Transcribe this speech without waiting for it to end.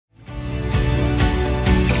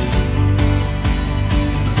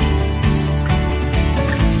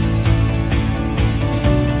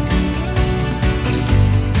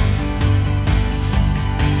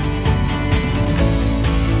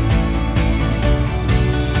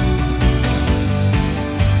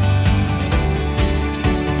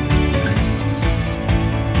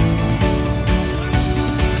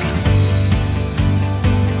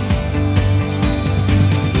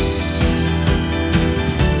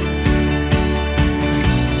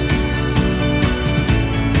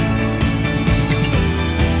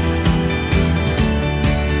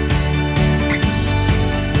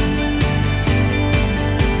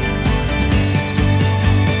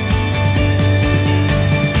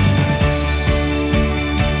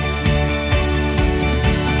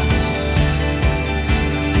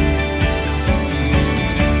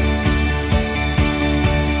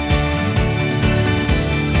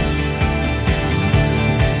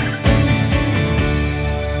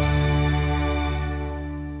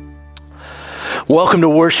Welcome to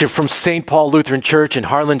worship from St. Paul Lutheran Church in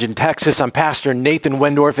Harlingen, Texas. I'm Pastor Nathan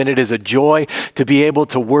Wendorf, and it is a joy to be able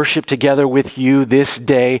to worship together with you this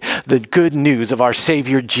day the good news of our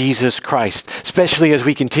Savior Jesus Christ, especially as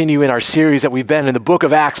we continue in our series that we've been in the book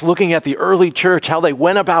of Acts, looking at the early church, how they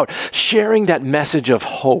went about sharing that message of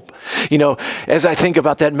hope. You know, as I think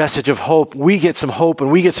about that message of hope, we get some hope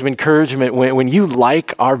and we get some encouragement when you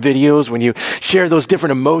like our videos, when you share those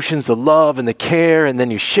different emotions, the love and the care, and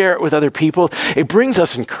then you share it with other people. It brings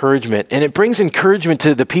us encouragement, and it brings encouragement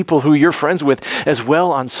to the people who you're friends with as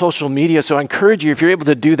well on social media. So I encourage you, if you're able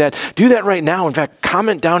to do that right now. In fact,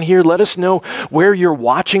 comment down here. Let us know where you're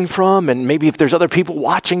watching from, and maybe if there's other people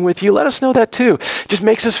watching with you, let us know that too. It just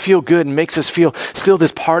makes us feel good and makes us feel still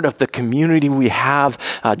this part of the community we have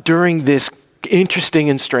during this interesting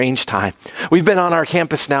and strange time. We've been on our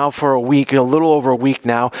campus now for a week, a little over a week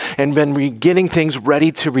now, and been getting things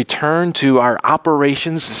ready to return to our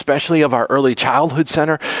operations, especially of our early childhood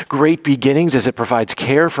center. Great beginnings as it provides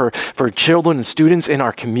care for children and students in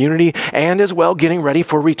our community, and as well getting ready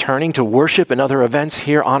for returning to worship and other events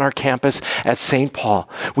here on our campus at St. Paul.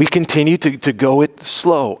 We continue to go it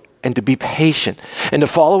slow and to be patient, and to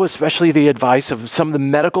follow especially the advice of some of the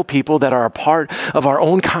medical people that are a part of our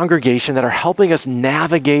own congregation that are helping us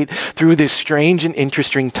navigate through this strange and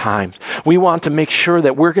interesting time. We want to make sure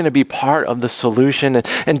that we're going to be part of the solution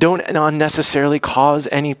and don't unnecessarily cause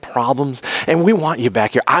any problems. And we want you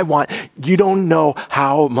back here. You don't know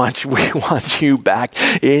how much we want you back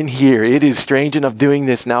in here. It is strange enough doing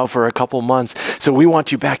this now for a couple months. So we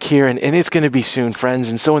want you back here, and it's going to be soon,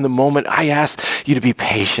 friends. And so in the moment, I ask you to be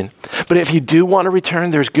patient. But if you do want to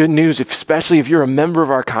return, there's good news, especially if you're a member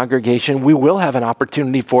of our congregation. We will have an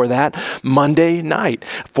opportunity for that Monday night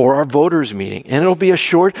for our voters meeting. And it'll be a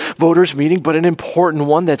short voters meeting, but an important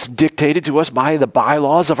one that's dictated to us by the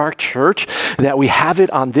bylaws of our church, that we have it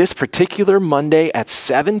on this particular Monday at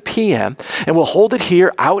 7 p.m. And we'll hold it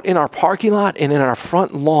here out in our parking lot and in our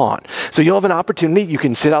front lawn. So you'll have an opportunity. You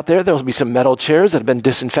can sit out there. There'll be some metal chairs that have been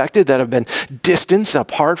disinfected, that have been distanced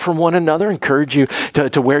apart from one another. Encourage you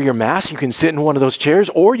to wear your mask. You can sit in one of those chairs,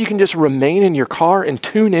 or you can just remain in your car and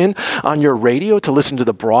tune in on your radio to listen to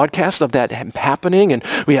the broadcast of that happening. And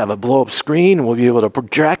we have a blow-up screen, and we'll be able to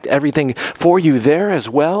project everything for you there as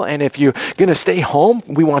well. And if you're going to stay home,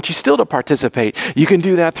 we want you still to participate. You can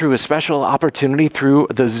do that through a special opportunity through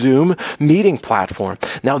the Zoom meeting platform.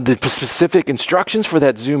 Now, the specific instructions for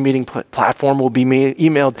that Zoom meeting platform will be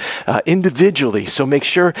emailed individually. So make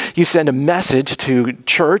sure you send a message to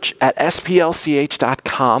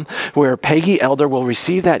church@splch.com, where Peggy Elder will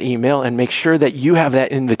receive that email and make sure that you have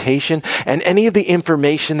that invitation and any of the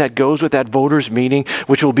information that goes with that voters meeting,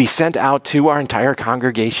 which will be sent out to our entire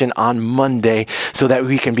congregation on Monday, so that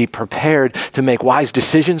we can be prepared to make wise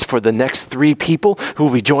decisions for the next 3 people who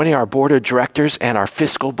will be joining our board of directors and our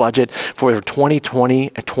fiscal budget for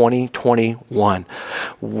 2020 and 2021.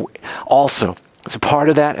 Also, as a part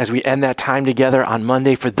of that, as we end that time together on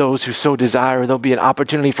Monday, for those who so desire, there'll be an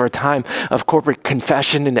opportunity for a time of corporate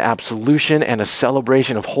confession and absolution and a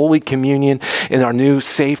celebration of Holy Communion in our new,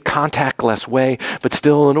 safe, contactless way, but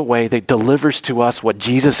still in a way that delivers to us what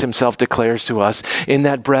Jesus himself declares to us in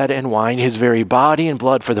that bread and wine, his very body and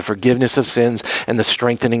blood for the forgiveness of sins and the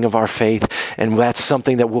strengthening of our faith. And that's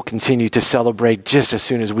something that we'll continue to celebrate just as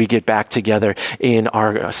soon as we get back together in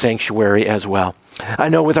our sanctuary as well. I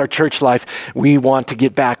know with our church life, we want to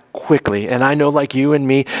get back quickly. And I know, like you and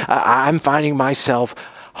me, I'm finding myself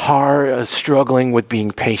struggling with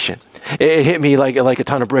being patient. It hit me like a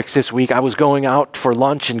ton of bricks this week. I was going out for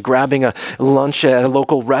lunch and grabbing a lunch at a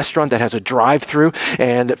local restaurant that has a drive-through.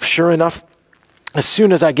 And sure enough, as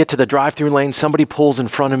soon as I get to the drive-through lane, somebody pulls in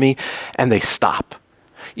front of me and they stop.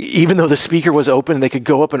 Even though the speaker was open and they could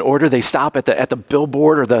go up and order, they stop at the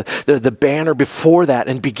billboard or the banner before that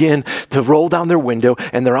and begin to roll down their window,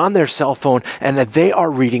 and they're on their cell phone, and that they are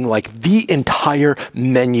reading like the entire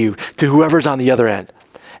menu to whoever's on the other end.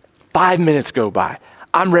 5 minutes go by.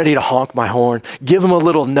 I'm ready to honk my horn, give them a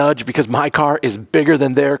little nudge because my car is bigger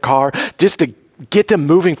than their car, just to get them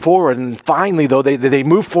moving forward. And finally, though, they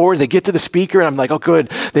move forward, they get to the speaker, and I'm like, oh, good.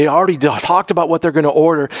 They already talked about what they're going to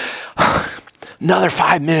order. Another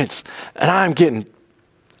 5 minutes, and I'm getting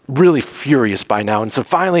really furious by now. And so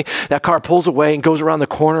finally, that car pulls away and goes around the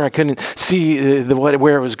corner. I couldn't see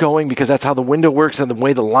where it was going because that's how the window works and the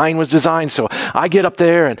way the line was designed. So I get up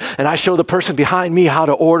there and I show the person behind me how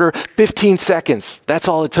to order. 15 seconds. That's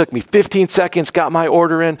all it took me. 15 seconds, got my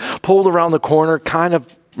order in, pulled around the corner, kind of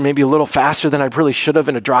maybe a little faster than I really should have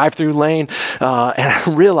in a drive-through lane. And I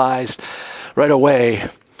realized right away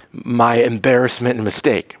my embarrassment and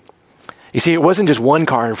mistake. You see, it wasn't just one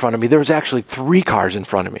car in front of me. There was actually 3 cars in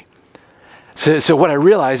front of me. So what I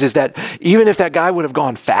realized is that even if that guy would have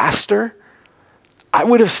gone faster, I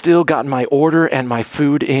would have still gotten my order and my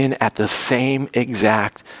food in at the same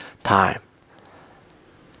exact time.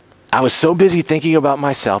 I was so busy thinking about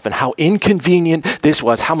myself and how inconvenient this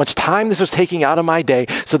was, how much time this was taking out of my day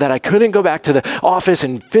so that I couldn't go back to the office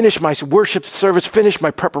and finish my worship service, finish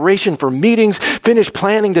my preparation for meetings, finish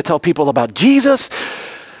planning to tell people about Jesus,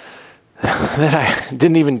 that I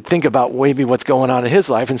didn't even think about maybe what's going on in his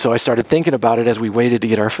life. And so I started thinking about it as we waited to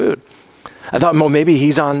get our food. I thought, well, maybe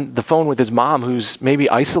he's on the phone with his mom who's maybe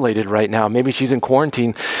isolated right now. Maybe she's in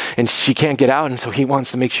quarantine and she can't get out. And so he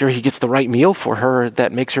wants to make sure he gets the right meal for her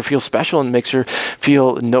that makes her feel special and makes her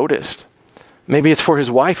feel noticed. Maybe it's for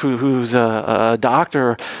his wife who's a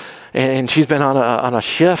doctor and she's been on a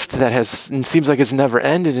shift that seems like it's never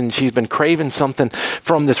ended, and she's been craving something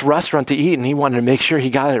from this restaurant to eat, and he wanted to make sure he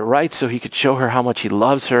got it right so he could show her how much he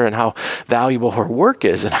loves her and how valuable her work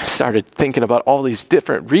is. And I started thinking about all these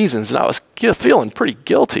different reasons, and I was feeling pretty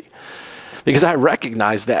guilty because I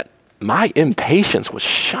recognized that my impatience was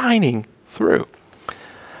shining through.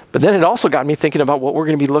 But then it also got me thinking about what we're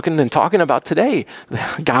going to be looking and talking about today.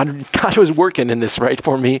 God was working in this, right,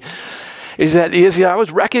 for me. I was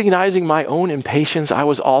recognizing my own impatience. I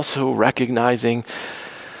was also recognizing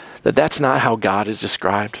that that's not how God is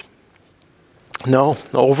described. No,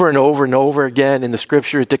 over and over and over again in the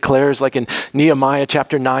scripture, it declares, like in Nehemiah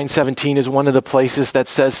chapter 9:17 is one of the places that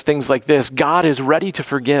says things like this: God is ready to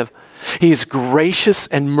forgive. He is gracious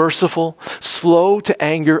and merciful, slow to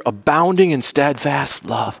anger, abounding in steadfast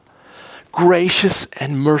love. Gracious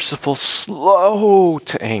and merciful, slow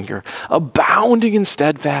to anger, abounding in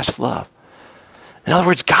steadfast love. In other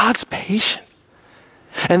words, God's patient.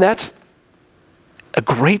 And that's a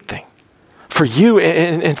great thing for you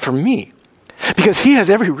and for me. Because he has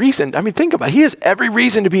every reason, think about it. He has every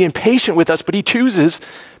reason to be impatient with us, but he chooses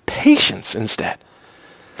patience instead.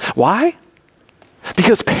 Why?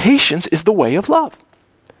 Because patience is the way of love.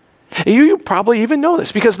 You probably even know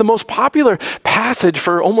this because the most popular passage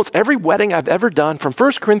for almost every wedding I've ever done from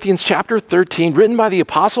 1 Corinthians chapter 13, written by the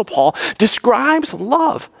Apostle Paul, describes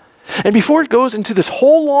love. And before it goes into this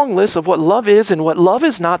whole long list of what love is and what love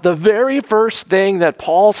is not, the very first thing that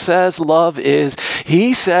Paul says love is,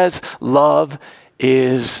 he says love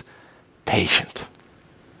is patient.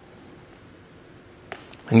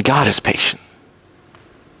 And God is patient.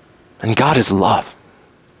 And God is love.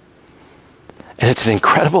 And it's an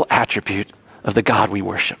incredible attribute of the God we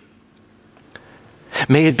worship.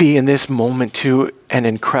 May it be in this moment too an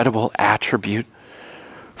incredible attribute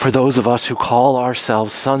for those of us who call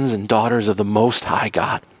ourselves sons and daughters of the Most High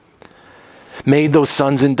God. Made those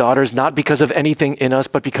sons and daughters not because of anything in us,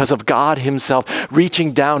 but because of God himself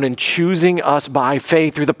reaching down and choosing us by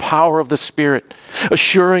faith through the power of the Spirit,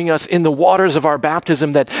 assuring us in the waters of our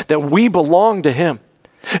baptism that we belong to him.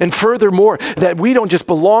 And furthermore, that we don't just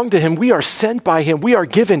belong to him, we are sent by him. We are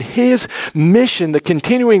given his mission, the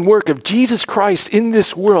continuing work of Jesus Christ in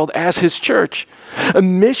this world as his church. A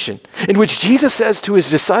mission in which Jesus says to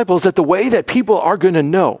his disciples that the way that people are going to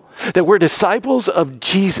know that we're disciples of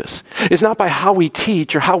Jesus is not by how we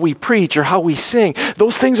teach or how we preach or how we sing.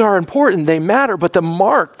 Those things are important, they matter, but the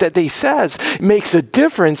mark that they says makes a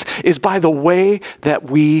difference is by the way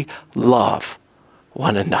that we love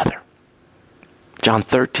one another. John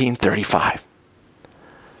 13:35.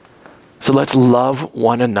 So let's love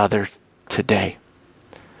one another today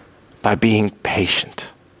by being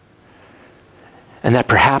patient. And that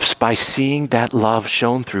perhaps by seeing that love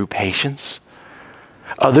shown through patience,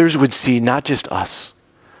 others would see not just us,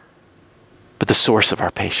 but the source of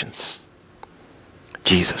our patience,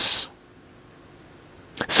 Jesus.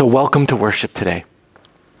 So welcome to worship today.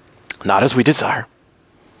 Not as we desire,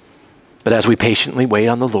 but as we patiently wait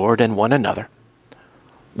on the Lord and one another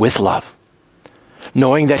with love,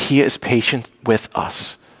 knowing that he is patient with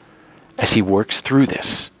us as he works through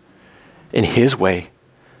this in his way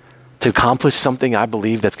to accomplish something I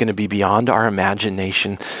believe that's going to be beyond our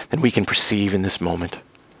imagination than we can perceive in this moment.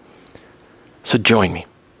 So join me.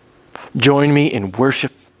 Join me in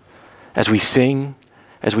worship as we sing,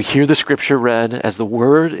 as we hear the scripture read, as the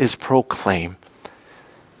word is proclaimed,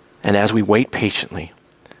 and as we wait patiently,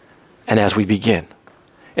 and as we begin.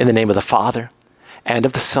 In the name of the Father, and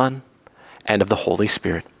of the Son, and of the Holy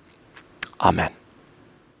Spirit. Amen.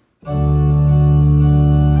 The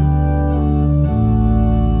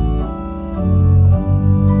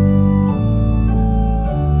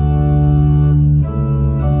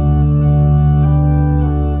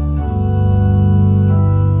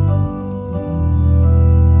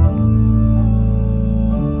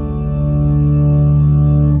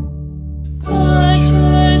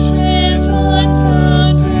church is one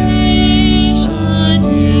foundation.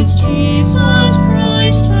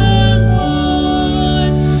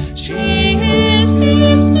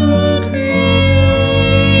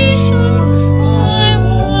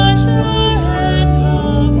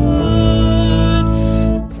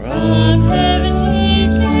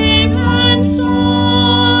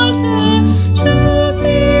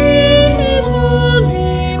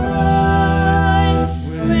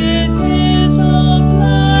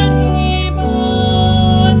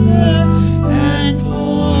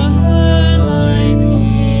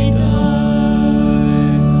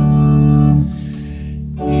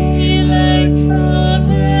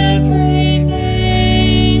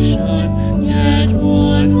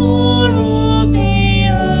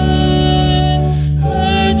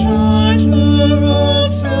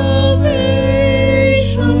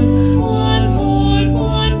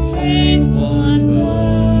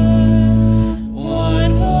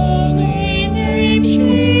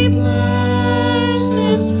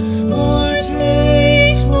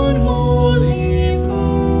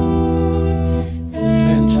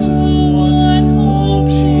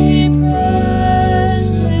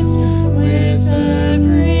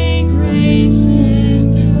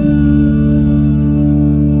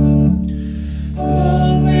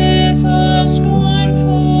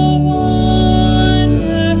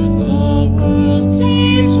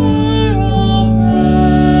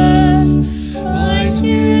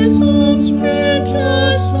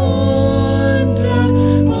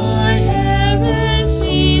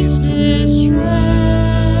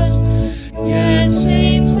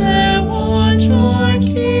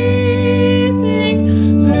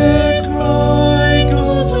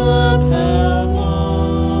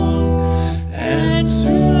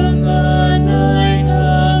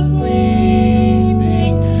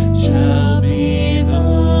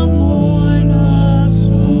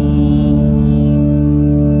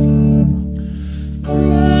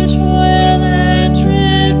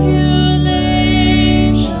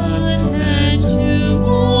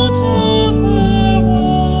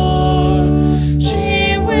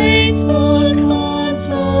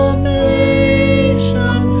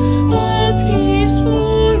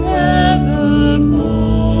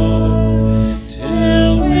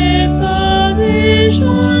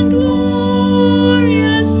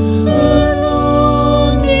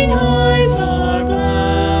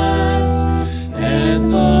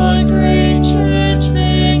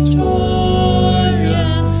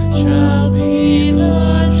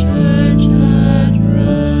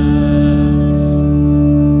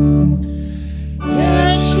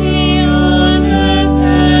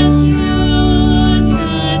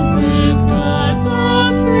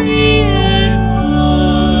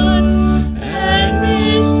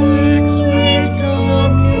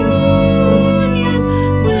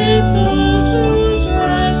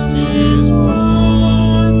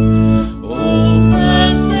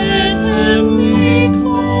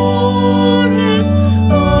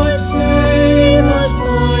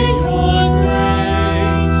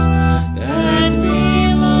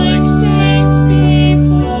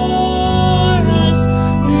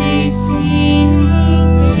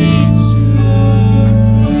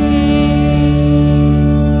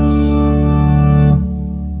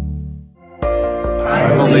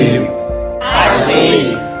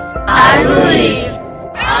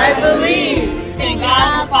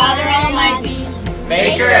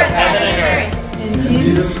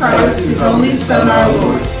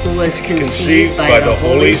 was conceived by the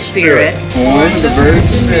Holy Spirit, born of the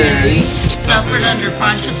Virgin Mary, suffered under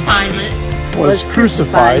Pontius Pilate, was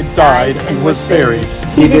crucified, died, and was buried.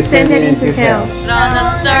 He descended into hell. But on the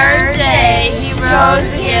third day he rose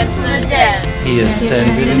again from the dead. He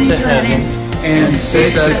ascended into heaven and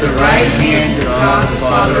sits at the right hand of God the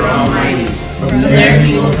Father Almighty. From there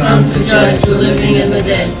he will come to judge the living and the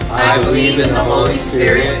dead. I believe in the Holy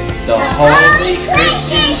Spirit, the Holy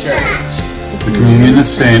Christian Church, the communion of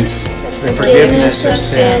saints, the forgiveness of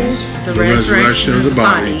sins, the resurrection of the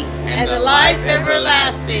body, and the life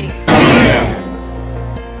everlasting. Amen.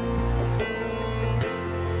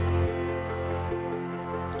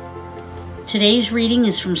 Today's reading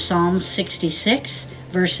is from Psalm 66,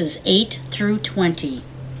 verses 8 through 20.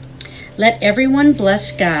 Let everyone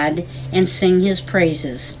bless God and sing his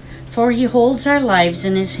praises, for he holds our lives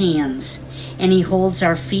in his hands, and he holds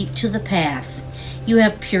our feet to the path. You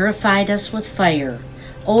have purified us with fire,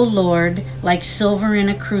 O Lord, like silver in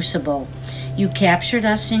a crucible. You captured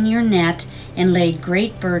us in your net and laid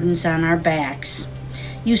great burdens on our backs.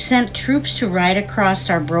 You sent troops to ride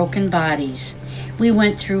across our broken bodies. We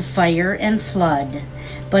went through fire and flood,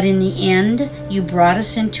 but in the end you brought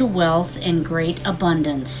us into wealth and great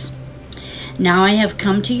abundance. Now I have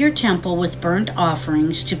come to your temple with burnt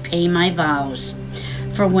offerings to pay my vows.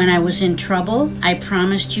 For when I was in trouble, I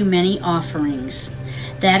promised you many offerings.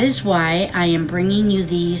 That is why I am bringing you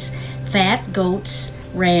these fat goats,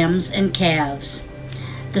 rams, and calves.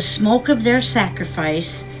 The smoke of their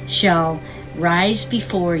sacrifice shall rise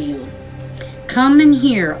before you. Come and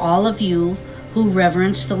hear, all of you who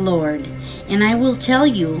reverence the Lord, and I will tell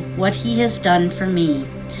you what he has done for me.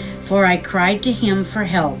 For I cried to him for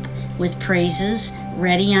help, with praises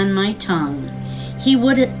ready on my tongue. He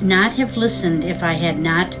would not have listened if I had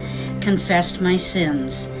not confessed my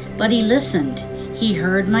sins. But he listened. He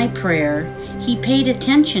heard my prayer. He paid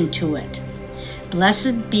attention to it.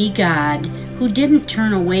 Blessed be God, who didn't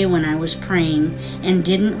turn away when I was praying and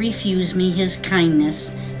didn't refuse me his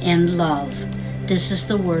kindness and love. This is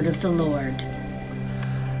the word of the Lord.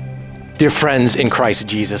 Dear friends in Christ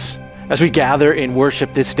Jesus, as we gather in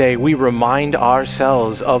worship this day, we remind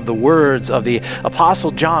ourselves of the words of the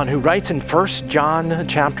Apostle John, who writes in 1 John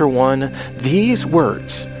chapter 1 these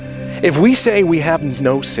words: If we say we have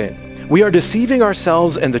no sin, we are deceiving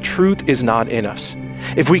ourselves and the truth is not in us.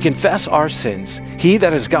 If we confess our sins, he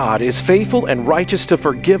that is God is faithful and righteous to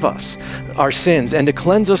forgive us our sins and to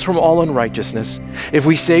cleanse us from all unrighteousness. If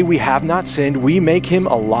we say we have not sinned, we make him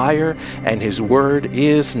a liar and his word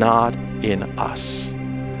is not in us.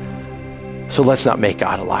 So let's not make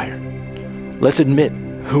God a liar. Let's admit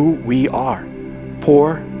who we are.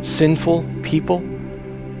 Poor, sinful people,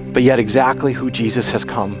 but yet exactly who Jesus has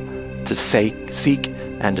come to seek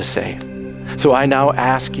and to save. So I now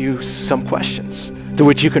ask you some questions to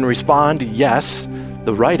which you can respond yes,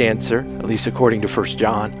 the right answer, at least according to 1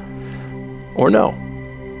 John, or no,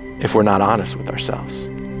 if we're not honest with ourselves.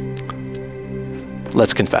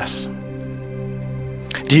 Let's confess.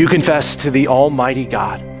 Do you confess to the Almighty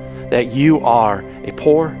God that you are a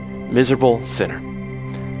poor, miserable sinner?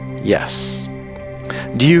 Yes.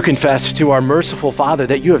 Do you confess to our merciful Father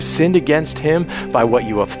that you have sinned against him by what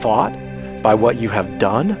you have thought, by what you have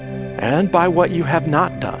done, and by what you have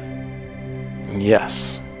not done?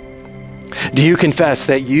 Yes. Do you confess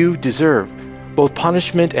that you deserve both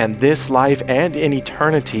punishment in this life and in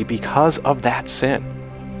eternity because of that sin?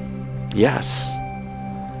 Yes.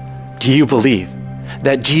 Do you believe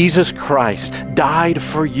that Jesus Christ died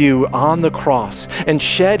for you on the cross and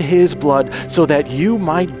shed his blood so that you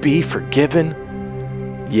might be forgiven?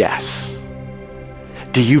 Yes.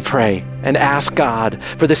 Do you pray and ask God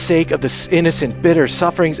for the sake of the innocent, bitter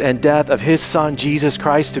sufferings and death of his Son, Jesus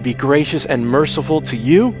Christ, to be gracious and merciful to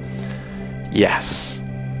you? Yes.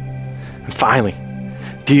 And finally,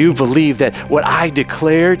 do you believe that what I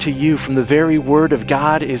declare to you from the very word of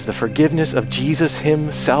God is the forgiveness of Jesus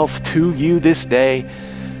himself to you this day?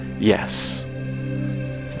 Yes.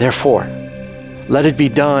 Therefore, let it be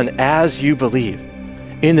done as you believe.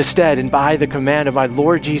 In the stead and by the command of my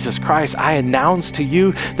Lord Jesus Christ, I announce to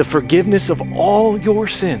you the forgiveness of all your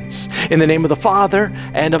sins. In the name of the Father,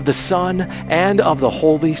 and of the Son, and of the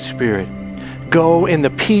Holy Spirit. Go in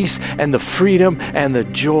the peace and the freedom and the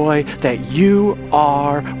joy that you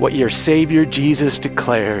are what your Savior Jesus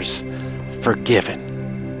declares, forgiven.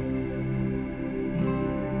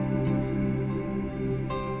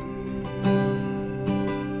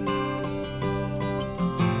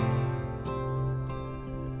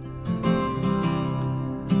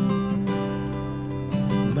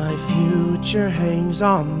 My future hangs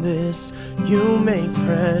on this. You make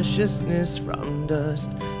preciousness from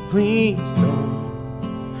dust. Please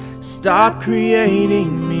don't stop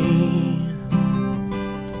creating me.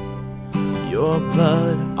 Your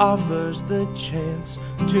blood offers the chance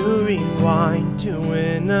to rewind to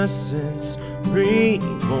innocence,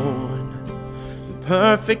 reborn,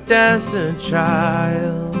 perfect as a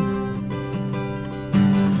child.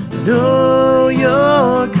 Know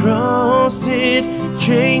your cross, it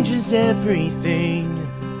changes everything.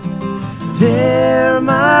 There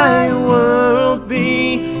my world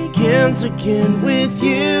begins again with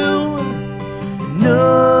you.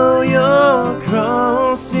 Know your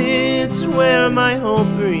cross, it's where my hope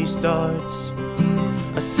restarts.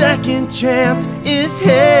 A second chance is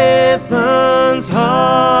heaven's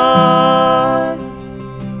heart.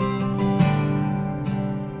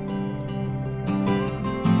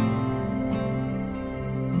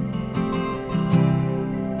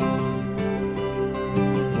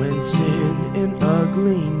 When sin and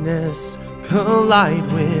ugliness collide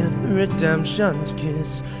with redemption's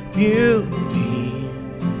kiss, beauty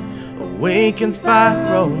awakens by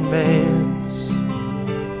romance.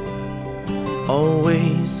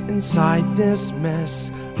 Always inside this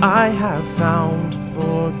mess, I have found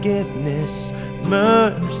forgiveness.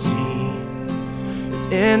 Mercy as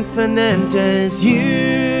infinite as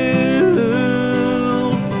you.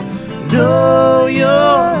 Know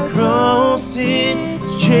your cross, it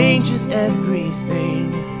changes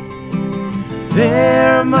everything.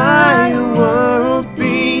 There my world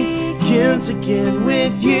begins again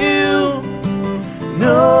with you.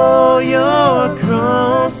 Know your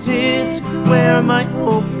cross, it's where my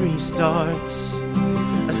hope restarts.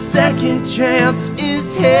 A second chance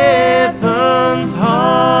is heaven's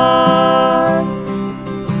heart.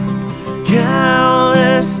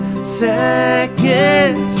 Countless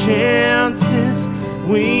second chances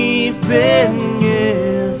we've been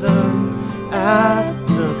given at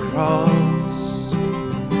the cross.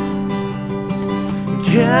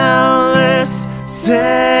 Countless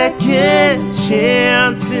second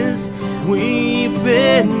chances we've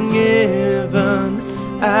been given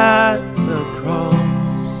at the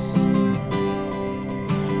cross.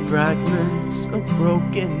 Fragments of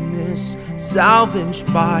brokenness salvaged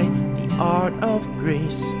by the art of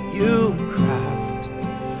grace. You craft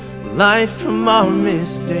life from our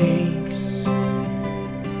mistakes.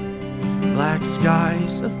 Black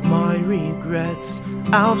skies of my regrets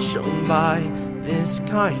outshone by this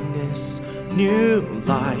kindness. New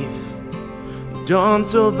life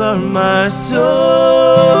dawns over my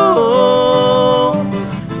soul.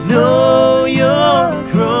 Know your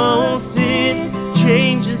cross, it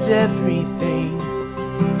changes everything.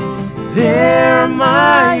 There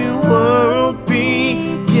my world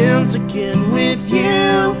begins again with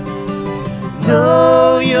you.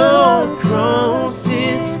 Know your cross,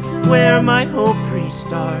 it's where my hope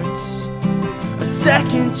restarts. A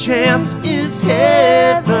second chance is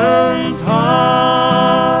heaven's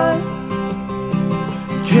heart.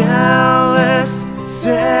 Countless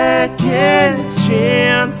second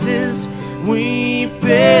chances we've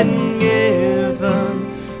been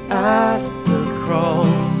given at the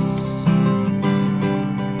cross.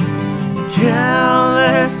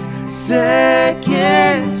 Countless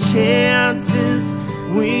second chances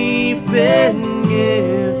we've been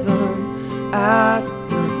given at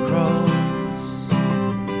the cross.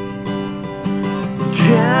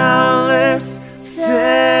 Countless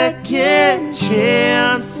second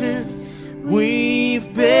chances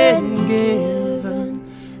we've been given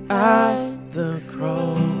at the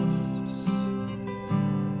cross.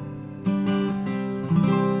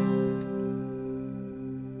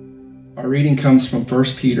 Our reading comes from 1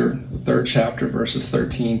 Peter, 3rd chapter, verses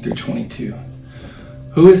 13 through 22.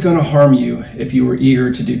 Who is going to harm you if you are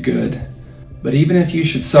eager to do good? But even if you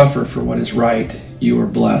should suffer for what is right, you are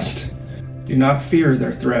blessed. Do not fear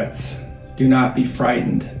their threats. Do not be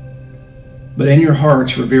frightened. But in your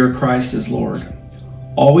hearts revere Christ as Lord.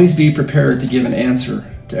 Always be prepared to give an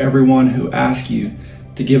answer to everyone who asks you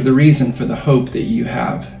to give the reason for the hope that you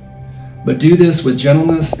have. But do this with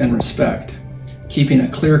gentleness and respect, keeping a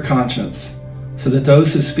clear conscience, so that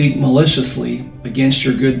those who speak maliciously against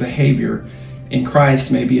your good behavior in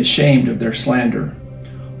Christ may be ashamed of their slander.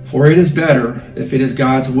 For it is better, if it is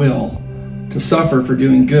God's will, to suffer for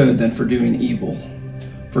doing good than for doing evil.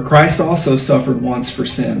 For Christ also suffered once for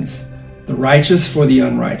sins, the righteous for the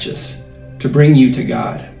unrighteous, to bring you to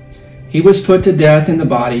God. He was put to death in the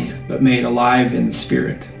body, but made alive in the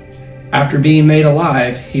spirit. After being made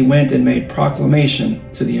alive, he went and made proclamation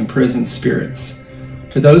to the imprisoned spirits,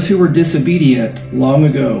 to those who were disobedient long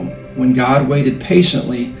ago, when God waited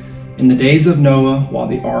patiently in the days of Noah while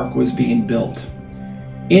the ark was being built.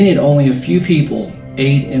 In it only a few people,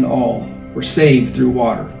 8 in all, were saved through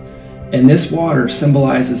water. And this water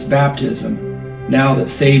symbolizes baptism, now that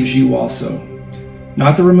saves you also.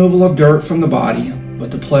 Not the removal of dirt from the body,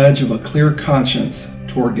 but the pledge of a clear conscience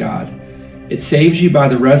toward God. It saves you by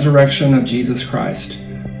the resurrection of Jesus Christ,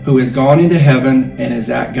 who has gone into heaven and is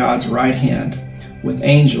at God's right hand, with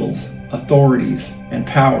angels, authorities, and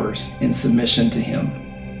powers in submission to him.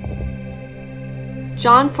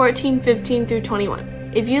 John 14:15 through 21.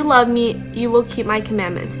 If you love me, you will keep my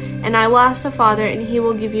commandments, and I will ask the Father, and he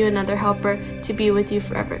will give you another helper to be with you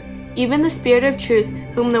forever. Even the Spirit of truth,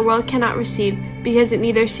 whom the world cannot receive, because it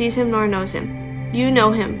neither sees him nor knows him. You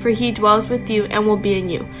know him, for he dwells with you and will be in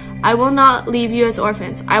you. I will not leave you as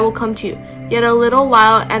orphans, I will come to you. Yet a little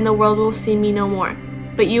while, and the world will see me no more.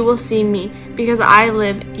 But you will see me, because I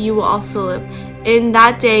live, you will also live. In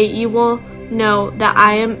that day you will know that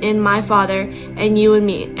I am in my Father, and you in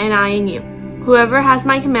me, and I in you. Whoever has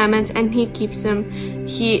my commandments and he keeps them,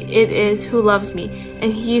 it is who loves me.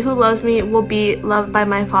 And he who loves me will be loved by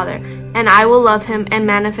my Father, and I will love him and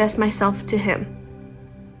manifest myself to him.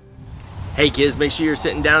 Hey kids, make sure you're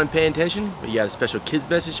sitting down and paying attention. We got a special kids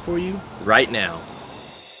message for you right now.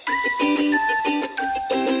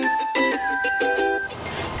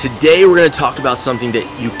 Today we're going to talk about something that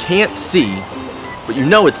you can't see, but you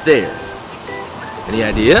know it's there. Any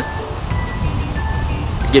idea?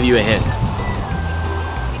 I'll give you a hint.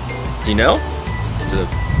 Do you know? Is it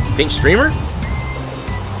a pink streamer?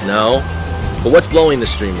 No. But what's blowing the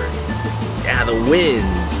streamer? Yeah, the wind.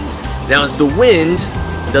 Now, it's the wind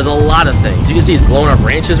does a lot of things. You can see it's blowing our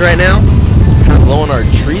branches right now. It's kind of blowing our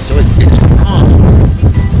trees, so it's strong.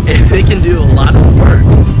 And it can do a lot of work.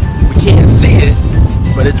 We can't see it,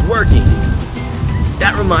 but it's working.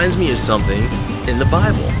 That reminds me of something in the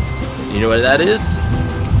Bible. You know what that is?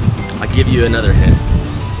 I'll give you another hint.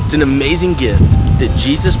 It's an amazing gift that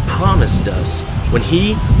Jesus promised us when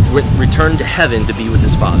he returned to heaven to be with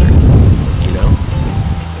his Father. You know?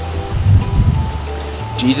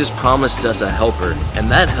 Jesus promised us a helper,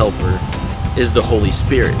 and that helper is the Holy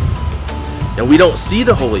Spirit. Now, we don't see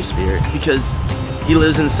the Holy Spirit because he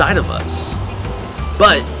lives inside of us.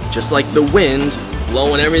 But just like the wind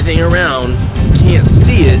blowing everything around, we can't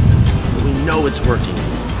see it, but we know it's working.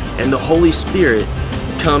 And the Holy Spirit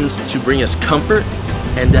comes to bring us comfort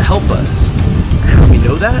and to help us. How do we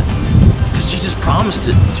know that? Because Jesus promised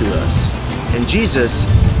it to us. And Jesus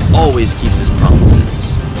always keeps his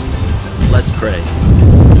promises. Let's pray.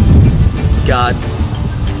 God,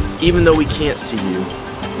 even though we can't see you,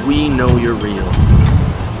 we know you're real.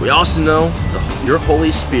 We also know your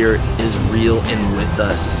Holy Spirit is real and with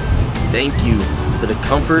us. Thank you for the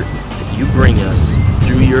comfort that you bring us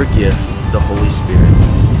through your gift, the Holy Spirit.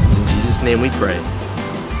 It's in Jesus' name we pray.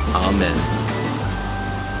 Amen.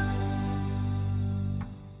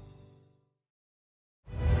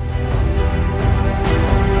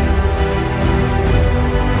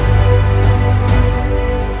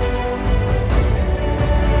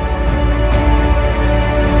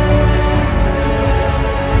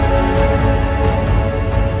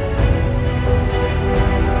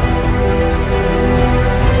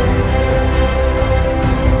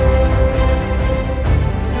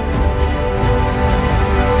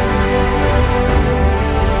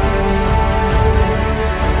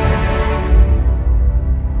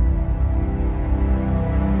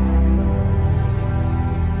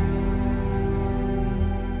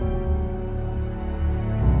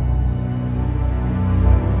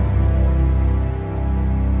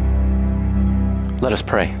 Let us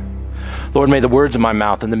pray. Lord, may the words of my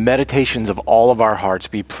mouth and the meditations of all of our hearts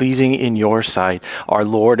be pleasing in your sight, our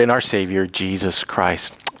Lord and our Savior, Jesus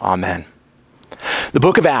Christ. Amen. The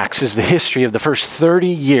book of Acts is the history of the first 30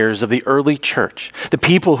 years of the early church, the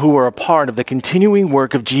people who were a part of the continuing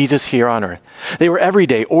work of Jesus here on earth. They were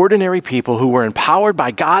everyday, ordinary people who were empowered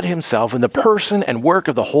by God himself in the person and work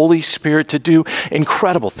of the Holy Spirit to do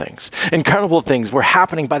incredible things. Incredible things were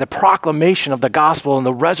happening by the proclamation of the gospel and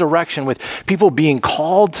the resurrection, with people being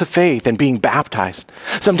called to faith and being baptized.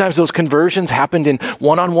 Sometimes those conversions happened in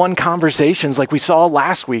one-on-one conversations like we saw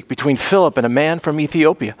last week between Philip and a man from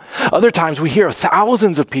Ethiopia. Other times we hear of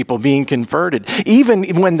thousands of people being converted. Even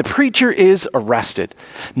when the preacher is arrested,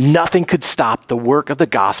 nothing could stop the work of the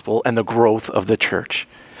gospel and the growth of the church.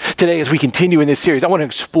 Today, as we continue in this series, I want to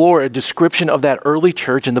explore a description of that early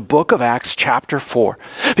church in the book of Acts chapter 4,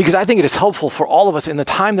 because I think it is helpful for all of us in the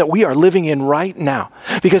time that we are living in right now,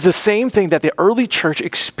 because the same thing that the early church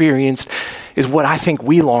experienced is what I think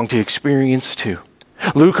we long to experience too.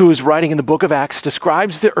 Luke, who is writing in the book of Acts,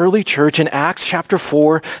 describes the early church in Acts chapter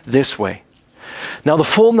 4 this way. Now the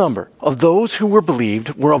full number of those who were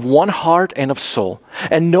believed were of one heart and of soul,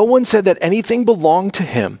 and no one said that anything belonged to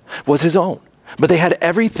him was his own, but they had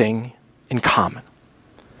everything in common.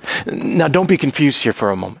 Now, don't be confused here for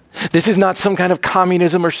a moment. This is not some kind of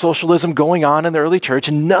communism or socialism going on in the early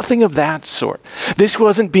church, nothing of that sort. This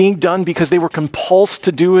wasn't being done because they were compulsed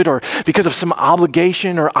to do it or because of some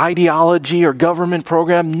obligation or ideology or government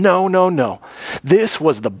program. No, no, no. This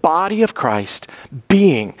was the body of Christ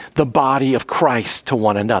being the body of Christ to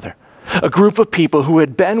one another. A group of people who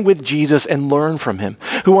had been with Jesus and learned from him,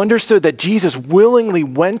 who understood that Jesus willingly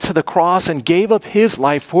went to the cross and gave up his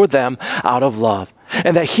life for them out of love.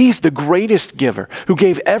 And that he's the greatest giver who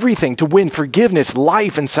gave everything to win forgiveness,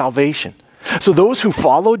 life, and salvation. So those who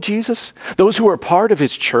followed Jesus, those who are part of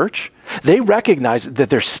his church, they recognized that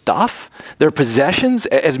their stuff, their possessions,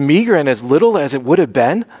 as meager and as little as it would have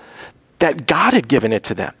been, that God had given it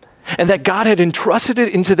to them. And that God had entrusted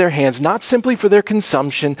it into their hands, not simply for their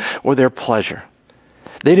consumption or their pleasure.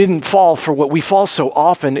 They didn't fall for what we fall so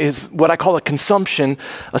often is what I call a consumption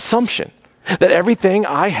assumption. That everything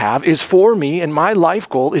I have is for me and my life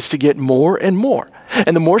goal is to get more and more.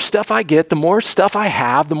 And the more stuff I get, the more stuff I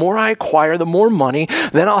have, the more I acquire, the more money,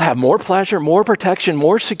 then I'll have more pleasure, more protection,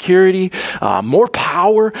 more security, more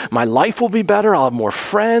power. My life will be better. I'll have more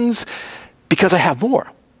friends because I have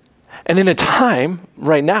more. And in a time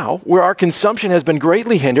right now where our consumption has been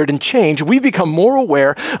greatly hindered and changed, we've become more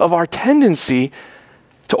aware of our tendency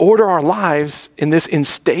to order our lives in this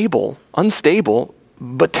unstable,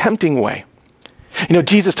 but tempting way. You know,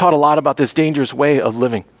 Jesus taught a lot about this dangerous way of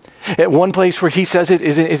living. At one place where he says it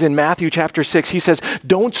is in Matthew chapter 6. He says,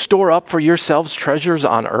 don't store up for yourselves treasures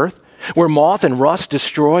on earth, where moth and rust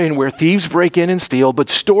destroy and where thieves break in and steal, but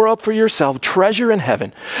store up for yourself treasure in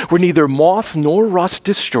heaven, where neither moth nor rust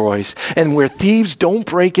destroys, and where thieves don't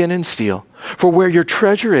break in and steal. For where your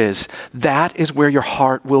treasure is, that is where your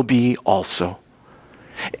heart will be also.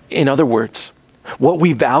 In other words, what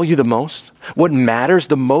we value the most, what matters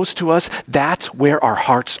the most to us, that's where our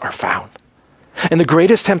hearts are found. And the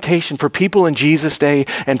greatest temptation for people in Jesus' day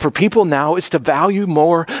and for people now is to value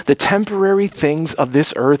more the temporary things of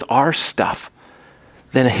this earth, our stuff,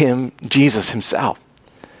 than him, Jesus himself.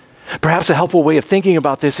 Perhaps a helpful way of thinking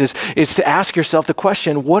about this is to ask yourself the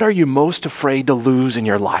question, what are you most afraid to lose in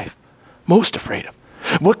your life? Most afraid of?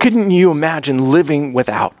 What couldn't you imagine living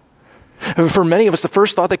without? For many of us, the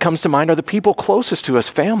first thought that comes to mind are the people closest to us,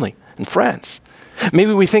 family and friends.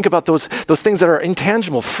 Maybe we think about those things that are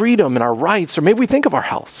intangible, freedom and our rights, or maybe we think of our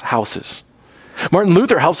houses. Martin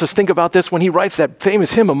Luther helps us think about this when he writes that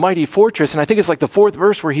famous hymn, A Mighty Fortress, and I think it's like the 4th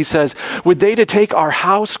verse where he says, would they to take our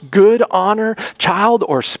house, good, honor, child,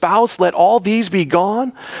 or spouse, let all these be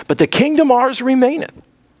gone, but the kingdom ours remaineth.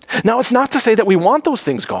 Now, it's not to say that we want those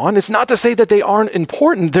things gone. It's not to say that they aren't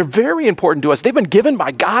important. They're very important to us. They've been given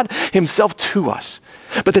by God himself to us.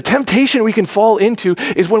 But the temptation we can fall into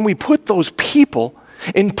is when we put those people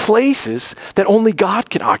in places that only God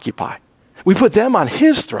can occupy. We put them on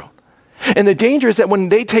his throne. And the danger is that when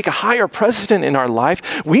they take a higher precedent in our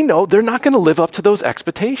life, we know they're not going to live up to those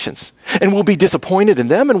expectations. And we'll be disappointed in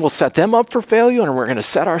them and we'll set them up for failure and we're going to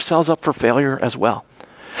set ourselves up for failure as well.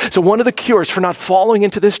 So one of the cures for not falling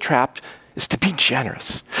into this trap is to be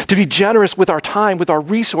generous. To be generous with our time, with our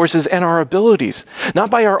resources and our abilities. Not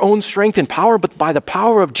by our own strength and power, but by the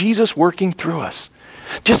power of Jesus working through us.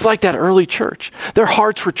 Just like that early church, their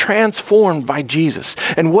hearts were transformed by Jesus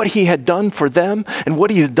and what he had done for them and what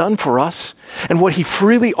he has done for us and what he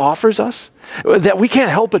freely offers us, that we can't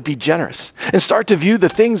help but be generous and start to view the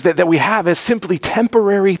things that we have as simply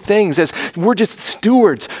temporary things, as we're just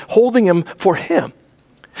stewards holding them for him.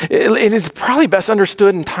 It is probably best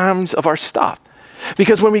understood in times of our stuff.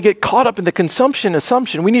 Because when we get caught up in the consumption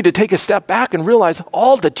assumption, we need to take a step back and realize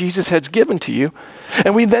all that Jesus has given to you.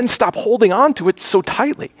 And we then stop holding on to it so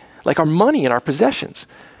tightly, like our money and our possessions.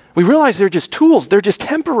 We realize they're just tools, they're just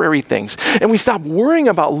temporary things. And we stop worrying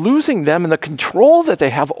about losing them and the control that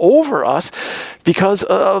they have over us because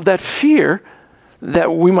of that fear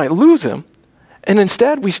that we might lose them. And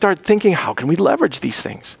instead, we start thinking, how can we leverage these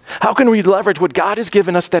things? How can we leverage what God has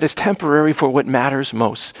given us that is temporary for what matters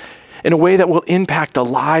most in a way that will impact the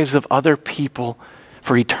lives of other people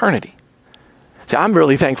for eternity? See, I'm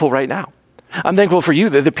really thankful right now. I'm thankful for you,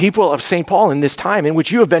 the people of St. Paul in this time in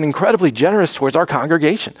which you have been incredibly generous towards our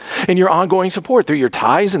congregation in your ongoing support through your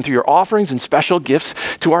tithes and through your offerings and special gifts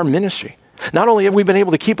to our ministry. Not only have we been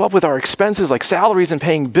able to keep up with our expenses like salaries and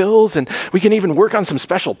paying bills, and we can even work on some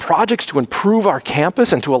special projects to improve our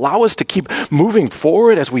campus and to allow us to keep moving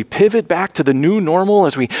forward as we pivot back to the new normal,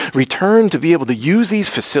 as we return to be able to use these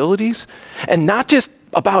facilities. And not just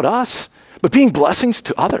about us, but being blessings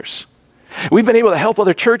to others. We've been able to help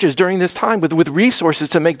other churches during this time with resources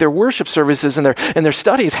to make their worship services and their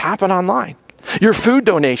studies happen online. Your food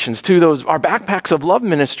donations to our Backpacks of Love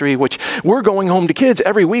ministry, which we're going home to kids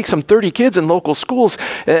every week, some 30 kids in local schools.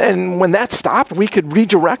 And when that stopped, we could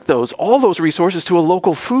redirect all those resources to a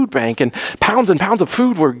local food bank. And pounds of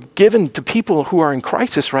food were given to people who are in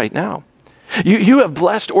crisis right now. You have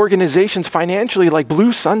blessed organizations financially like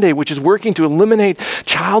Blue Sunday, which is working to eliminate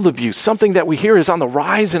child abuse, something that we hear is on the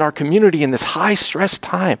rise in our community in this high-stress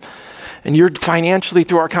time. And you're financially,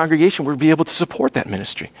 through our congregation, we'll be able to support that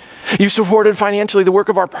ministry. You supported financially the work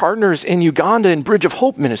of our partners in Uganda and Bridge of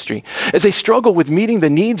Hope ministry as they struggle with meeting the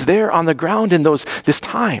needs there on the ground in this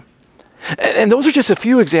time. And those are just a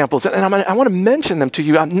few examples. And I want to mention them to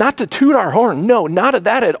you, not to toot our horn. No, not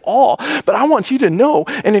that at all. But I want you to know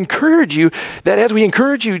and encourage you that as we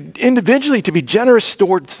encourage you individually to be generous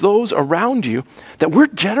towards those around you, that we're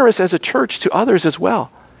generous as a church to others as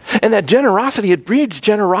well. And that generosity, it breeds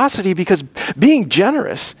generosity because being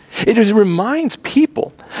generous, it reminds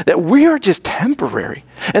people that we are just temporary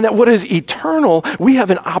and that what is eternal, we have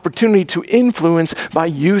an opportunity to influence by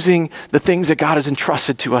using the things that God has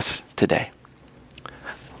entrusted to us today.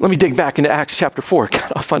 Let me dig back into Acts chapter 4.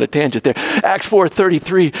 Got off on a tangent there. Acts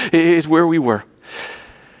 4:33 is where we were.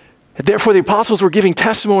 Therefore, the apostles were giving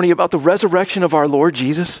testimony about the resurrection of our Lord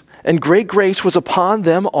Jesus, and great grace was upon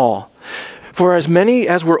them all. For as many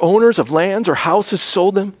as were owners of lands or houses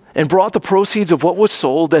sold them and brought the proceeds of what was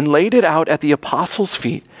sold and laid it out at the apostles'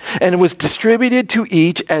 feet, and it was distributed to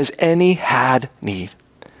each as any had need.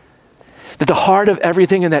 That the heart of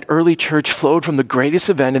everything in that early church flowed from the greatest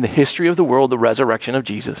event in the history of the world, the resurrection of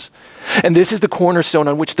Jesus. And this is the cornerstone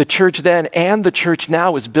on which the church then and the church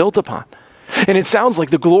now is built upon. And it sounds like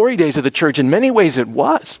the glory days of the church. In many ways it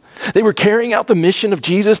was. They were carrying out the mission of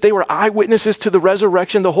Jesus. They were eyewitnesses to the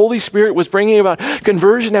resurrection. The Holy Spirit was bringing about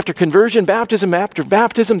conversion after conversion, baptism after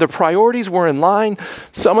baptism. The priorities were in line.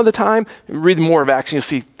 Some of the time, read more of Acts and you'll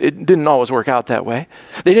see it didn't always work out that way.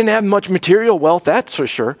 They didn't have much material wealth, that's for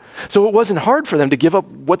sure. So it wasn't hard for them to give up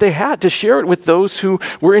what they had to share it with those who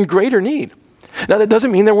were in greater need. Now, that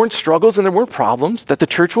doesn't mean there weren't struggles and there weren't problems that the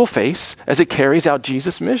church will face as it carries out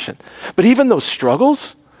Jesus' mission. But even those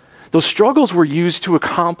struggles were used to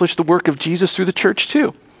accomplish the work of Jesus through the church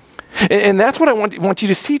too. And that's what I want you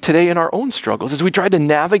to see today in our own struggles as we try to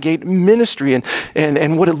navigate ministry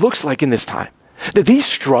and what it looks like in this time. That these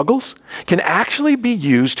struggles can actually be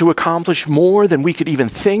used to accomplish more than we could even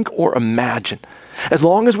think or imagine. As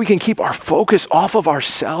long as we can keep our focus off of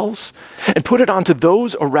ourselves and put it onto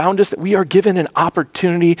those around us that we are given an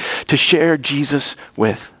opportunity to share Jesus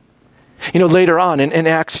with. You know, later on in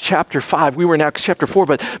Acts chapter 5, we were in Acts chapter 4,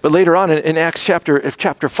 but later on in Acts chapter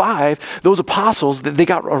 5, those apostles, they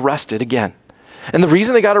got arrested again. And the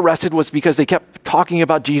reason they got arrested was because they kept talking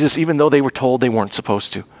about Jesus even though they were told they weren't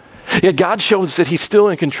supposed to. Yet God shows that he's still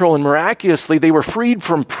in control, and miraculously they were freed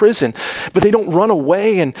from prison, but they don't run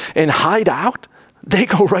away and hide out. They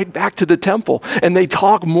go right back to the temple and they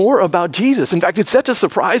talk more about Jesus. In fact, it's such a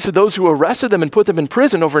surprise to those who arrested them and put them in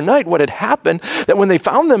prison overnight what had happened that when they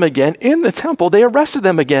found them again in the temple, they arrested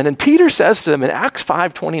them again. And Peter says to them in Acts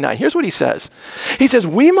 5:29, here's what he says. He says,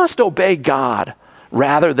 "We must obey God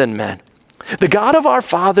rather than men. The God of our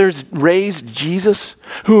fathers raised Jesus,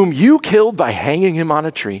 whom you killed by hanging him on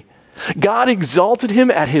a tree. God exalted him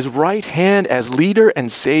at his right hand as leader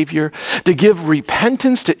and savior to give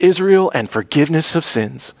repentance to Israel and forgiveness of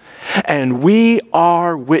sins. And we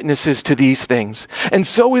are witnesses to these things. And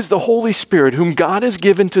so is the Holy Spirit, whom God has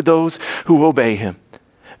given to those who obey him."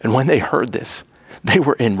 And when they heard this, they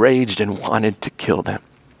were enraged and wanted to kill them.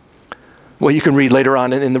 Well, you can read later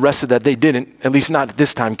on in the rest of that, they didn't, at least not at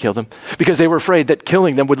this time, kill them because they were afraid that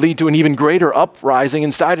killing them would lead to an even greater uprising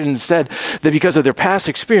and decided instead that because of their past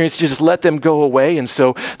experience, just let them go away. And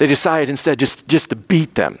so they decided instead just to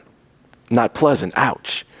beat them. Not pleasant,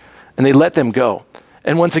 ouch. And they let them go.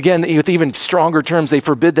 And once again, with even stronger terms, they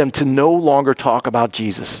forbid them to no longer talk about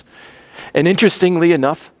Jesus. And interestingly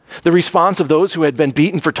enough, the response of those who had been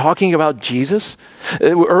beaten for talking about Jesus.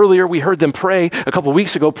 Earlier, we heard them pray, a couple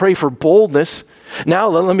weeks ago, pray for boldness. Now,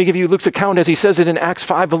 let me give you Luke's account as he says it in Acts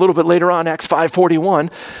 5, a little bit later on, Acts 5:41.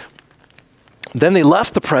 Then they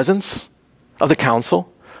left the presence of the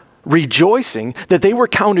council, rejoicing that they were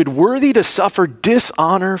counted worthy to suffer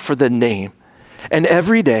dishonor for the name. And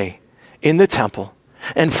every day in the temple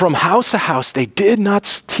and from house to house, they did not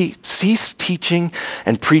cease teaching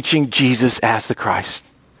and preaching Jesus as the Christ.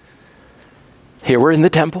 Here we're in the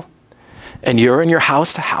temple, and you're in your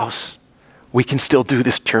house to house. We can still do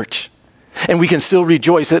this, church. And we can still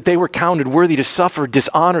rejoice that they were counted worthy to suffer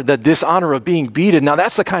dishonor, the dishonor of being beaten. Now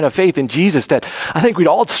that's the kind of faith in Jesus that I think we'd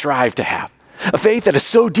all strive to have. A faith that is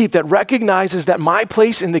so deep that recognizes that my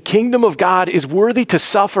place in the kingdom of God is worthy to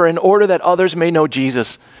suffer in order that others may know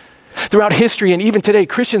Jesus. Throughout history and even today,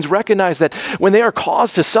 Christians recognize that when they are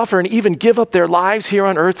caused to suffer and even give up their lives here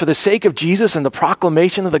on earth for the sake of Jesus and the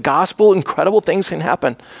proclamation of the gospel, incredible things can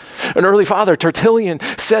happen. An early father, Tertullian,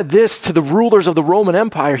 said this to the rulers of the Roman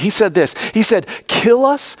Empire. He said this, he said, "Kill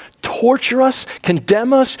us, torture us,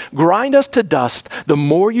 condemn us, grind us to dust. The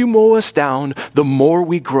more you mow us down, the more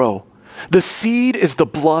we grow." The seed is the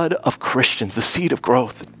blood of Christians, the seed of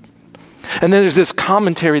growth. And then there's this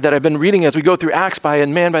commentary that I've been reading as we go through Acts by a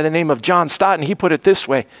man by the name of John Stott, and he put it this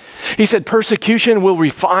way. He said, "Persecution will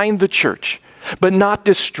refine the church, but not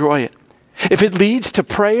destroy it. If it leads to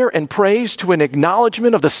prayer and praise, to an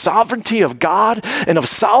acknowledgement of the sovereignty of God and of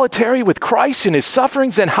solidarity with Christ in his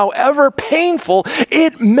sufferings, then however painful,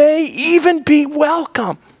 it may even be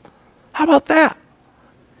welcome." How about that?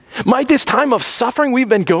 Might this time of suffering we've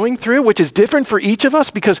been going through, which is different for each of us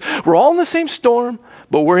because we're all in the same storm,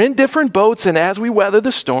 but we're in different boats, and as we weather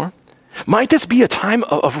the storm, might this be a time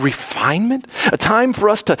of refinement, a time for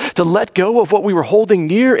us to let go of what we were holding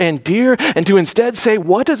near and dear and to instead say,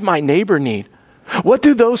 what does my neighbor need? What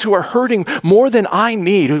do those who are hurting more than I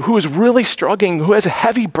need, who is really struggling, who has a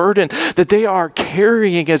heavy burden that they are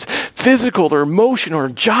carrying as physical or emotional or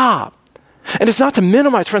job? And it's not to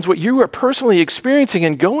minimize, friends, what you are personally experiencing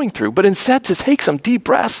and going through, but instead to take some deep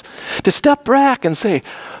breaths, to step back and say,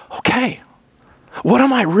 okay, what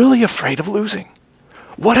am I really afraid of losing?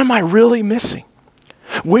 What am I really missing?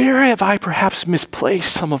 Where have I perhaps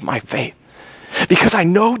misplaced some of my faith? Because I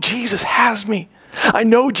know Jesus has me. I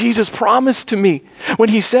know Jesus promised to me when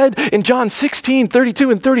he said in John 16,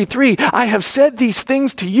 32 and 33, "I have said these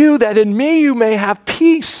things to you that in me you may have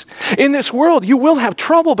peace. In this world you will have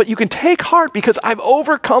trouble, but you can take heart because I've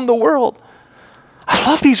overcome the world." I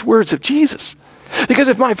love these words of Jesus because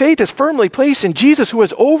if my faith is firmly placed in Jesus who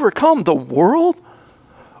has overcome the world,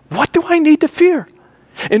 what do I need to fear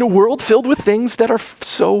in a world filled with things that are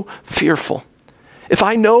so fearful? If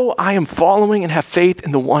I know I am following and have faith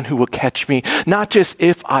in the one who will catch me, not just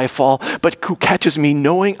if I fall, but who catches me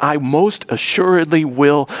knowing I most assuredly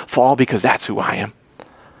will fall because that's who I am.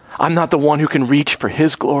 I'm not the one who can reach for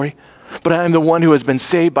his glory, but I am the one who has been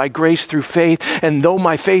saved by grace through faith. And though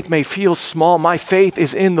my faith may feel small, my faith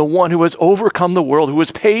is in the one who has overcome the world, who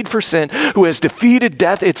has paid for sin, who has defeated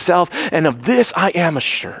death itself. And of this I am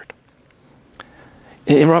assured.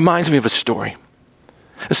 It reminds me of a story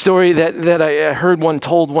that I heard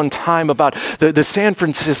told one time about the San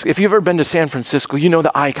Francisco. If you've ever been to San Francisco, you know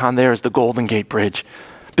the icon there is the Golden Gate Bridge,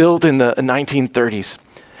 built in the 1930s.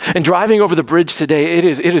 And driving over the bridge today, it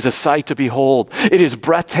is a sight to behold. It is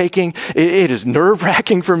breathtaking. It is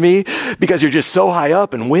nerve-wracking for me because you're just so high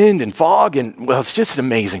up and wind and fog, and well, it's just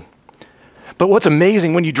amazing. But what's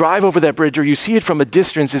amazing when you drive over that bridge or you see it from a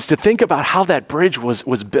distance is to think about how that bridge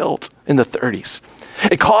was built in the 30s.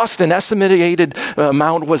 It cost an estimated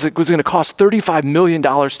amount, it was going to cost $35 million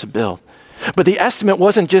to build. But the estimate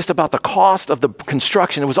wasn't just about the cost of the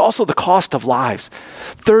construction, it was also the cost of lives.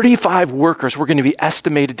 35 workers were going to be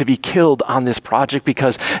estimated to be killed on this project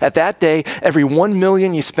because at that day, every $1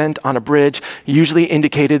 million you spent on a bridge usually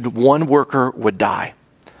indicated one worker would die.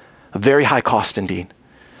 A very high cost indeed.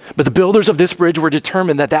 But the builders of this bridge were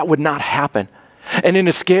determined that that would not happen. And in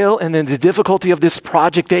the scale and in the difficulty of this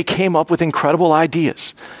project, they came up with incredible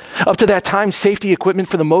ideas. Up to that time, safety equipment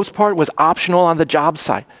for the most part was optional on the job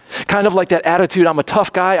site. Kind of like that attitude, I'm a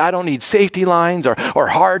tough guy, I don't need safety lines or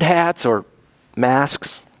hard hats or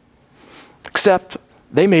masks. Except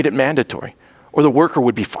they made it mandatory or the worker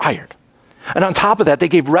would be fired. And on top of that, they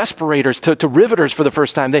gave respirators to riveters for the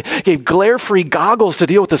first time. They gave glare-free goggles to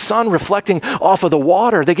deal with the sun reflecting off of the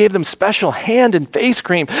water. They gave them special hand and face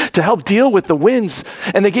cream to help deal with the winds.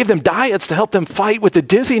 And they gave them diets to help them fight with the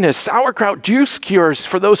dizziness, sauerkraut juice cures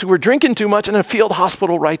for those who were drinking too much, and a field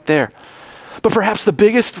hospital right there. But perhaps the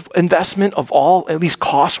biggest investment of all, at least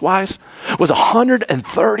cost-wise, was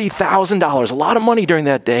 $130,000, a lot of money during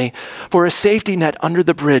that day, for a safety net under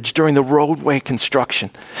the bridge during the roadway construction,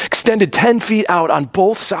 extended 10 feet out on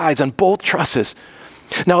both sides, on both trusses.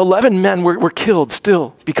 Now, 11 men were killed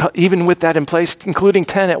still, because, even with that in place, including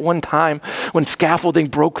 10 at one time when scaffolding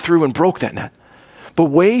broke through and broke that net. But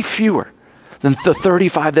way fewer than the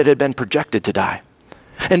 35 that had been projected to die.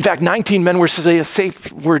 In fact, 19 men were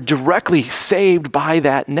directly saved by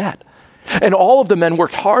that net. And all of the men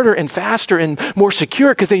worked harder and faster and more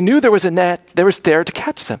secure because they knew there was a net that was there to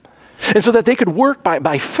catch them. And so that they could work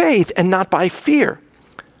by faith and not by fear.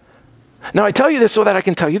 Now, I tell you this so that I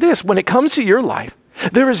can tell you this. When it comes to your life,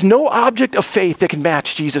 there is no object of faith that can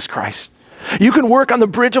match Jesus Christ. You can work on the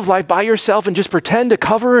bridge of life by yourself and just pretend to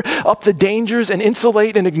cover up the dangers and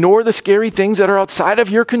insulate and ignore the scary things that are outside of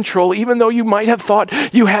your control, even though you might have thought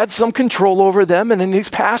you had some control over them. And in these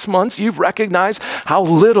past months, you've recognized how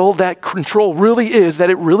little that control really is, that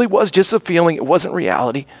it really was just a feeling, it wasn't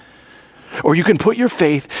reality. Or you can put your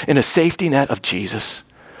faith in a safety net of Jesus,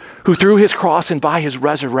 who through his cross and by his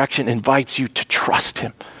resurrection invites you to trust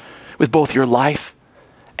him with both your life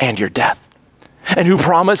and your death. And who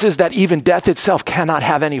promises that even death itself cannot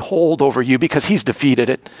have any hold over you because he's defeated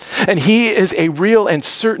it. And he is a real and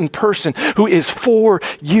certain person who is for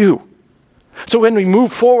you. So when we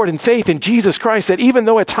move forward in faith in Jesus Christ, that even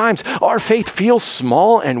though at times our faith feels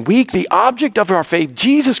small and weak, the object of our faith,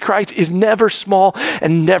 Jesus Christ, is never small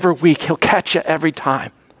and never weak. He'll catch you every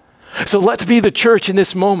time. So let's be the church in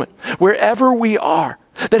this moment, wherever we are,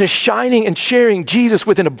 that is shining and sharing Jesus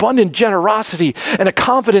with an abundant generosity and a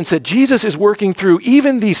confidence that Jesus is working through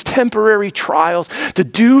even these temporary trials to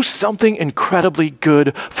do something incredibly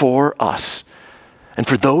good for us and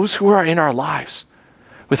for those who are in our lives,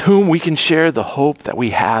 with whom we can share the hope that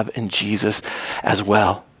we have in Jesus as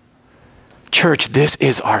well. Church, this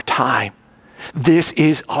is our time. This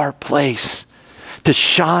is our place to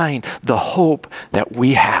shine the hope that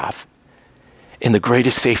we have in the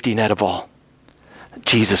greatest safety net of all,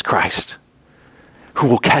 Jesus Christ, who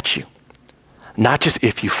will catch you, not just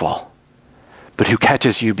if you fall, but who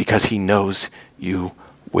catches you because he knows you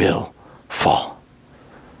will fall.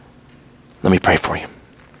 Let me pray for you.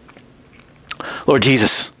 Lord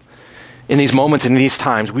Jesus, in these moments, in these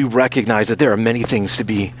times, we recognize that there are many things to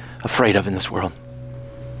be afraid of in this world.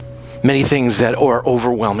 Many things that are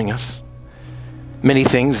overwhelming us. Many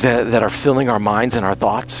things that are filling our minds and our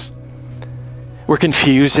thoughts. We're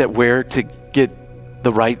confused at where to get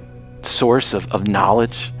the right source of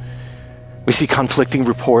knowledge. We see conflicting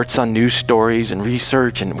reports on news stories and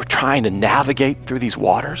research, and we're trying to navigate through these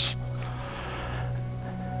waters.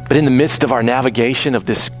 But in the midst of our navigation of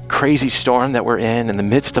this crazy storm that we're in the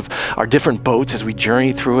midst of our different boats as we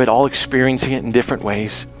journey through it, all experiencing it in different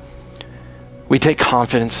ways, we take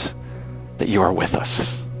confidence that you are with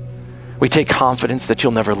us. We take confidence that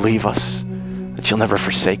you'll never leave us, that you'll never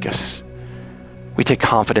forsake us. We take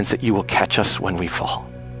confidence that you will catch us when we fall.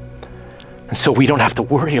 And so we don't have to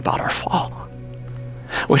worry about our fall.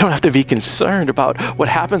 We don't have to be concerned about what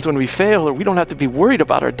happens when we fail, or we don't have to be worried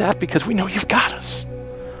about our death because we know you've got us.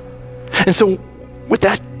 And so with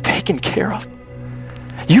that taken care of,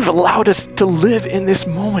 you've allowed us to live in this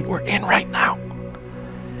moment we're in right now.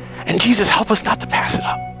 And Jesus, help us not to pass it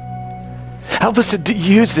up. Help us to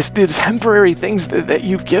use these temporary things that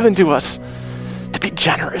you've given to us to be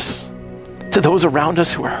generous to those around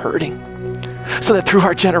us who are hurting, so that through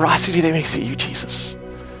our generosity they may see you, Jesus.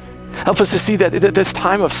 Help us to see that this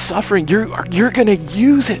time of suffering, you're going to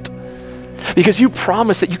use it because you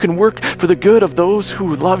promise that you can work for the good of those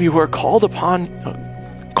who love you, who are called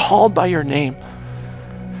by your name,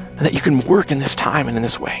 and that you can work in this time and in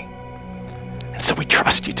this way. And so we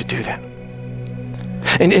trust you to do that.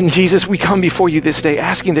 And Jesus, we come before you this day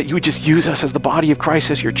asking that you would just use us as the body of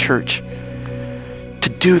Christ, as your church, to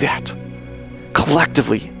do that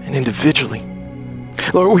collectively and individually.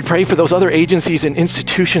 Lord, we pray for those other agencies and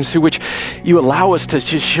institutions through which you allow us to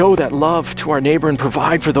just show that love to our neighbor and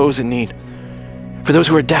provide for those in need, for those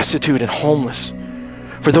who are destitute and homeless,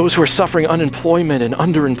 for those who are suffering unemployment and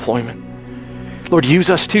underemployment. Lord, use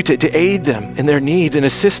us too to aid them in their needs and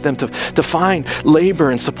assist them to find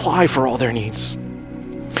labor and supply for all their needs.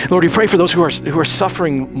 Lord, we pray for those who are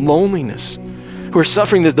suffering loneliness, who are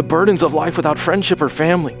suffering the burdens of life without friendship or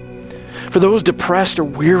family, for those depressed or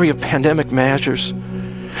weary of pandemic measures.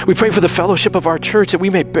 We pray for the fellowship of our church, that we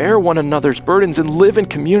may bear one another's burdens and live in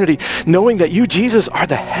community, knowing that you, Jesus, are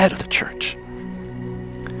the head of the church.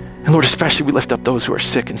 And Lord, especially we lift up those who are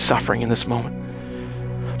sick and suffering in this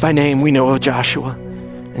moment. By name, we know of Joshua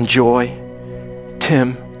and Joy,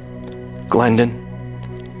 Tim,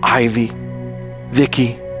 Glendon, Ivy,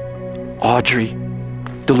 Vicky, Audrey,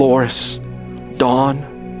 Dolores,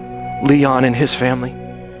 Dawn, Leon and his family,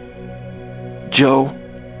 Joe,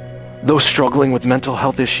 those struggling with mental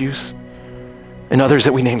health issues, and others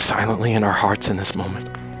that we name silently in our hearts in this moment.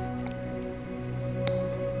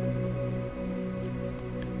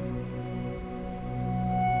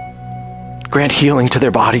 Grant healing to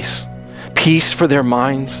their bodies, peace for their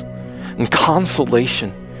minds, and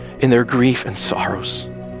consolation in their grief and sorrows.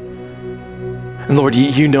 And Lord,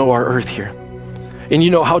 you know our earth here, and you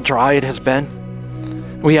know how dry it has been.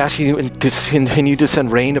 We ask you to continue to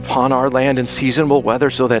send rain upon our land in seasonable weather,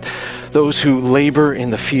 so that those who labor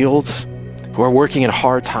in the fields, who are working in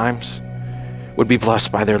hard times, would be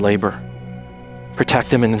blessed by their labor.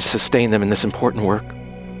 Protect them and sustain them in this important work.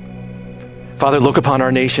 Father, look upon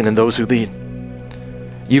our nation and those who lead.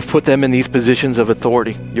 You've put them in these positions of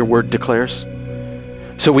authority, your word declares.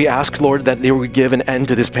 So we ask, Lord, that you would give an end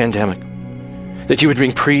to this pandemic, that you would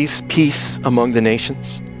bring peace among the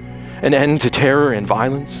nations, an end to terror and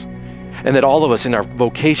violence, and that all of us in our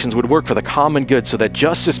vocations would work for the common good so that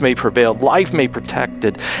justice may prevail, life may be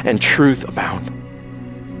protected, and truth abound.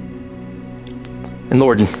 And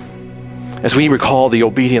Lord, as we recall the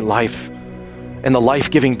obedient life and the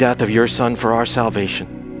life-giving death of your Son for our salvation,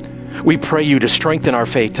 we pray you to strengthen our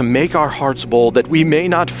faith, to make our hearts bold, that we may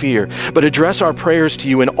not fear, but address our prayers to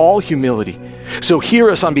you in all humility. So hear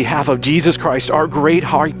us on behalf of Jesus Christ, our great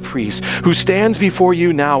high priest, who stands before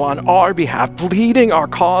you now on our behalf, pleading our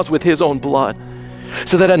cause with his own blood,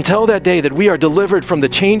 so that until that day that we are delivered from the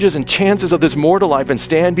changes and chances of this mortal life and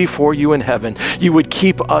stand before you in heaven, you would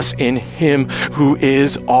keep us in him who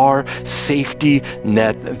is our safety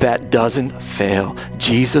net that doesn't fail,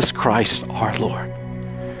 Jesus Christ our Lord,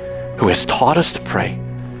 who has taught us to pray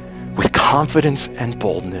with confidence and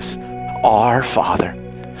boldness, Our Father,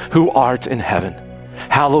 who art in heaven,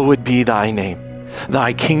 hallowed be thy name.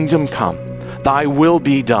 Thy kingdom come, thy will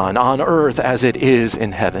be done on earth as it is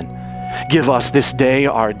in heaven. Give us this day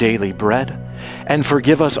our daily bread, and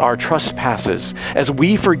forgive us our trespasses, as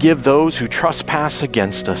we forgive those who trespass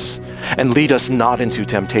against us. And lead us not into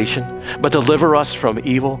temptation, but deliver us from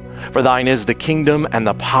evil. For thine is the kingdom and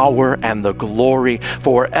the power and the glory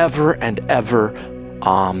forever and ever.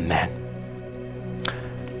 Amen.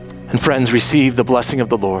 And friends, receive the blessing of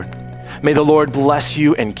the Lord. May the Lord bless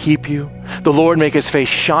you and keep you. The Lord make his face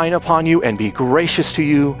shine upon you and be gracious to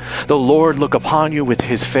you. The Lord look upon you with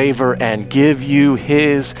his favor and give you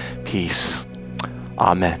his peace.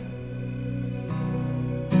 Amen.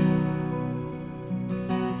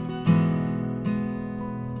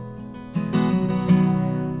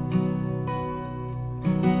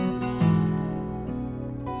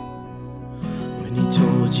 When he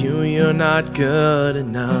told you you're not good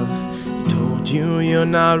enough, told you you're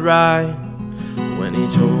not right, when he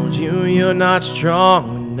told you you're not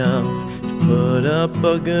strong enough to put up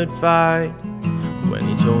a good fight, when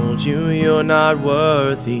he told you you're not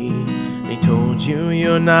worthy, he told you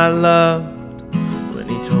you're not loved, when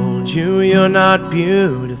he told you you're not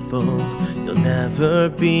beautiful, you'll never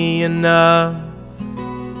be enough.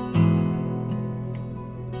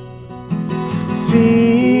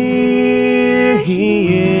 Fear,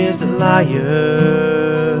 he is a liar.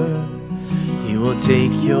 He will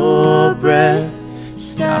take your breath,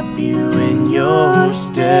 stop you in your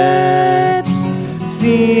steps.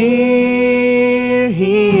 Fear,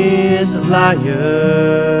 he is a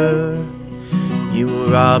liar. He will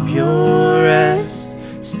rob your rest,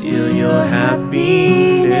 steal your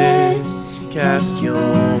happiness, cast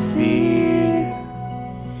your fear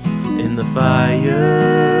in the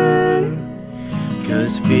fire.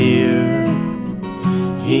 'Cause fear,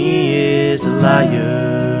 he is a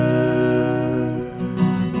liar.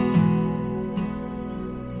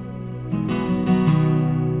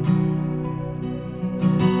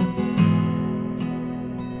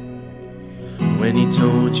 When he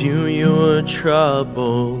told you you were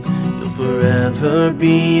troubled, you'll forever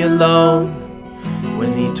be alone.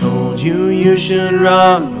 When he told you you should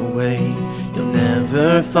run away, you'll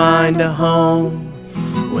never find a home.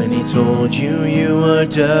 When he told you you were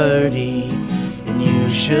dirty and you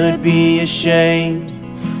should be ashamed.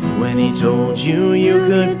 When he told you you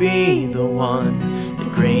could be the one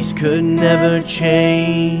that grace could never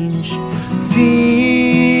change.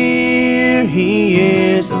 Fear, he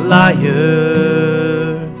is a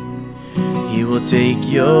liar. He will take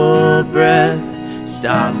your breath,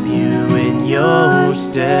 stop you in your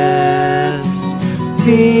steps.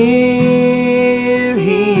 Fear,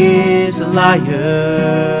 he is a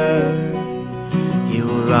liar. He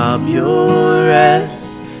will rob your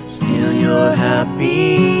rest, steal your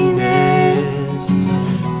happiness.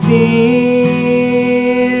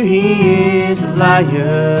 Fear, he is a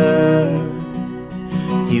liar.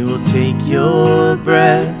 He will take your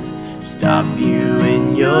breath, stop you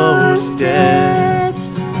in your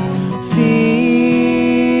steps.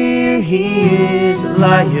 Fear, he is a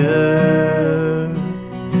liar.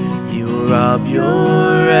 He will rob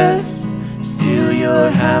your rest, steal your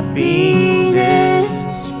happiness,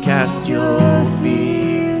 cast your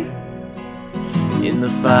fear in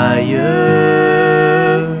the fire.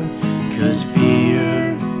 'Cause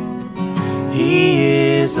fear, he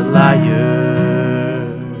is a liar.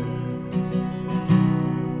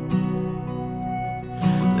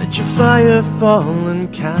 Let your fire fall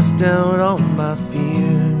and cast out all my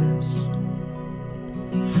fears.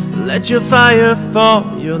 Let your fire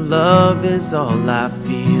fall, your love is all I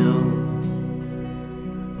feel.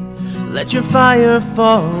 Let your fire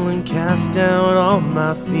fall and cast down all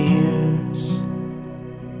my fears.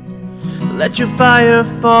 Let your fire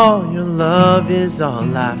fall, your love is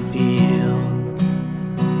all I feel.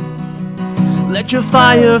 Let your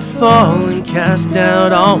fire fall and cast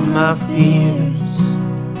out all my fears.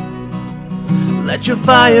 Let your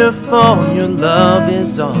fire fall, your love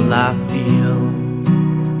is all I feel.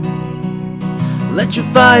 Let your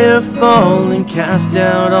fire fall and cast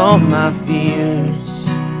out all my fears.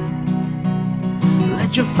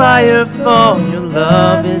 Let your fire fall, your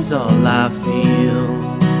love is all I feel.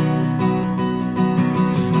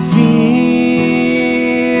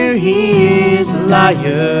 Fear, he is a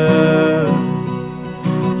liar.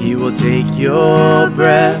 He will take your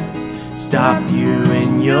breath, stop you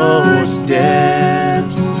in your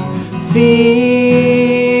steps.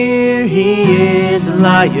 Fear, he is a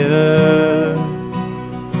liar.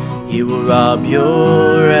 He will rob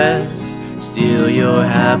your rest, steal your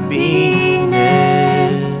happiness.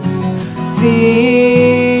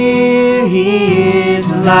 Fear, he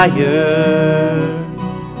is a liar.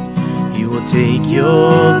 He will take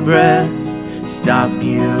your breath, stop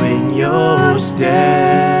you in your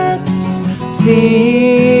steps.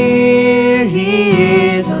 Fear, he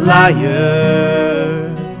is a liar.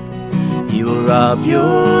 He will rob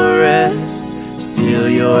your rest, steal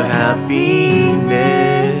your happiness.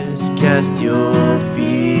 Cast your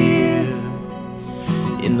fear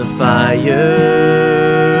in the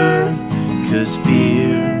fire, 'cause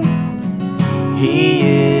fear, he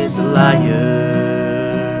is a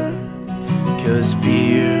liar. 'Cause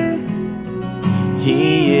fear,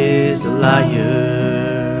 he is a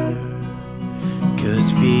liar. 'Cause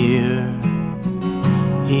fear,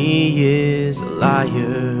 he is a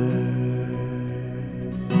liar.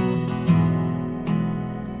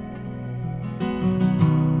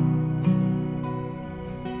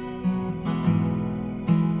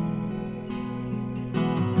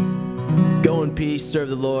 Go in peace, serve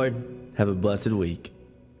the Lord. Have a blessed week.